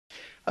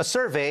A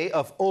survey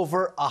of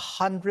over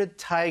 100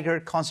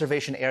 tiger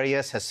conservation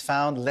areas has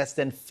found less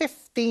than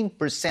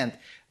 15%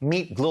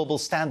 meet global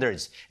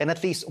standards, and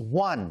at least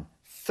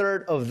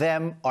one-third of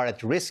them are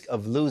at risk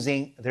of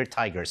losing their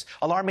tigers.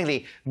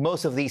 Alarmingly,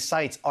 most of these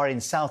sites are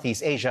in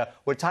Southeast Asia,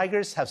 where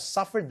tigers have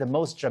suffered the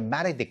most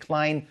dramatic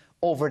decline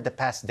over the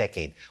past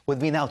decade. With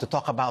me now to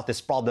talk about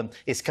this problem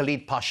is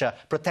Khalid Pasha,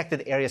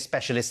 Protected Area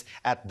Specialist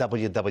at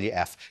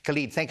WWF.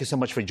 Khalid, thank you so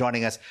much for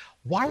joining us.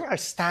 Why are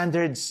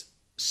standards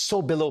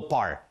so below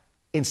par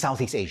in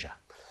Southeast Asia?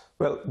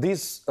 Well,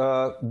 this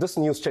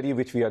new study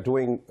which we are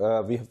doing,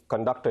 we have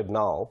conducted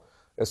now,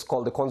 is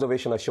called the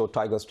Conservation Assured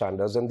Tiger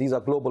Standards, and these are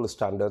global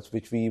standards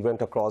which we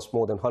went across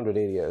more than 100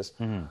 areas.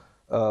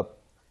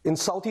 In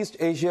Southeast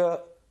Asia,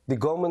 the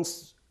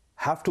governments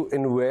have to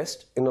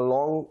invest in a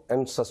long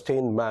and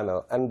sustained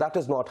manner, and that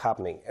is not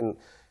happening. And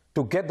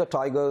to get the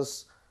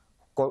tigers'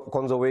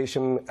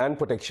 conservation and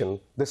protection,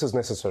 this is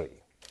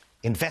necessary.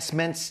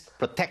 Investments,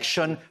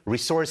 protection,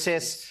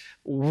 resources.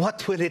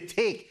 What will it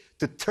take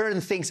to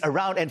turn things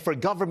around and for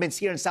governments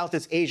here in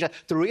Southeast Asia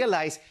to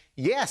realize,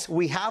 yes,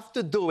 we have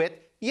to do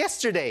it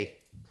yesterday?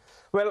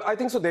 Well, I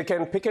think so. They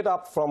can pick it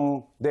up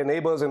from their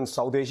neighbors in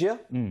South Asia.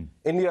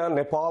 India,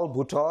 Nepal,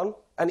 Bhutan,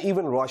 and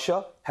even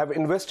Russia have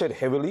invested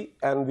heavily,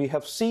 and we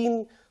have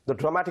seen the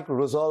dramatic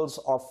results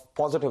of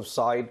positive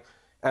side,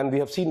 and we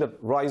have seen the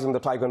rise in the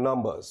tiger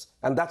numbers.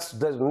 And that's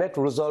the net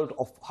result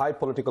of high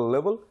political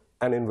level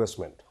and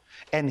investment.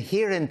 And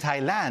here in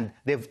Thailand,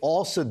 they've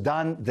also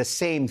done the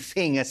same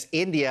thing as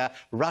India,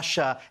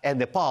 Russia, and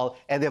Nepal,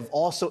 and they've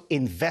also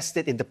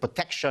invested in the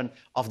protection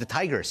of the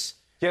tigers.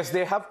 Yes,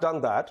 they have done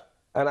that.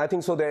 And I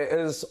think so there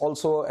is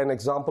also an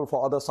example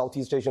for other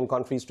Southeast Asian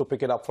countries to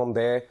pick it up from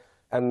there,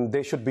 and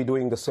they should be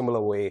doing the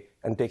similar way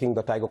and taking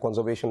the tiger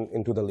conservation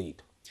into the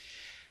lead.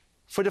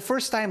 For the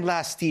first time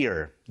last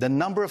year, the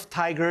number of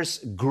tigers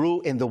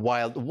grew in the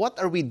wild. What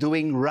are we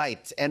doing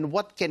right, and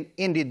what can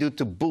India do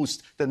to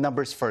boost the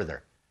numbers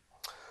further?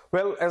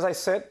 Well, as I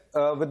said,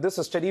 with this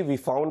study, we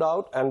found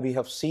out and we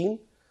have seen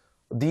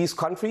these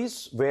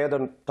countries where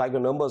the tiger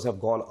numbers have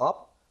gone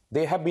up,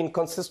 they have been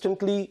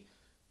consistently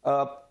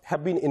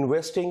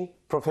investing,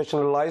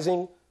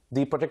 professionalizing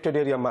the protected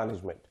area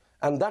management.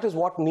 And that is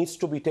what needs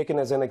to be taken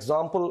as an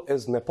example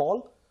is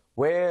Nepal,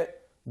 where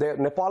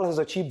Nepal has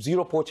achieved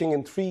zero poaching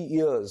in 3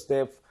 years.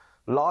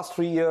 Last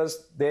 3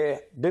 years,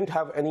 they didn't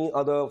have any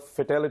other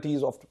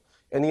fatalities of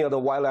any other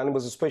wild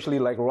animals, especially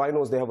like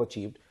rhinos they have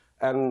achieved.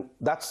 And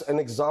that's an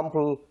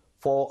example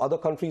for other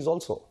countries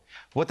also.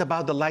 What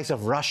about the likes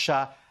of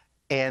Russia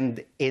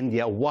and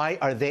India? Why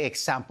are they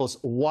examples?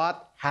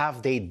 What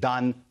have they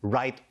done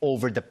right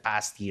over the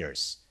past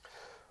years?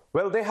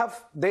 Well,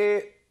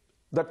 the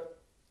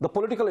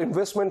political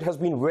investment has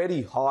been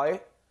very high,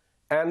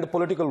 and the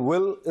political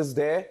will is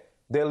there.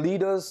 Their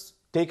leaders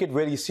take it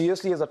very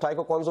seriously as a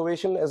tiger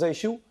conservation as an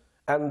issue,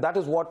 and that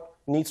is what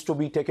needs to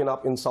be taken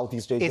up in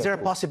Southeast Asia. Is there a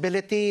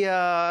possibility,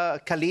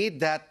 Khalid,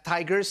 that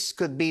tigers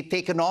could be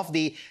taken off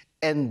the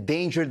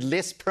endangered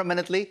list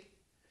permanently?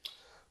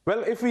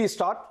 Well, if we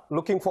start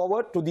looking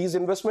forward to these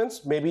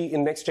investments, maybe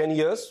in next 10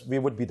 years, we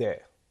would be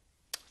there.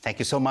 Thank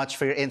you so much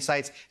for your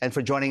insights and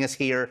for joining us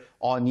here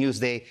on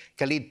Newsday.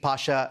 Khalid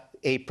Pasha,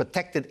 a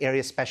Protected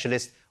Area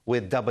Specialist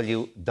with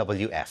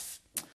WWF.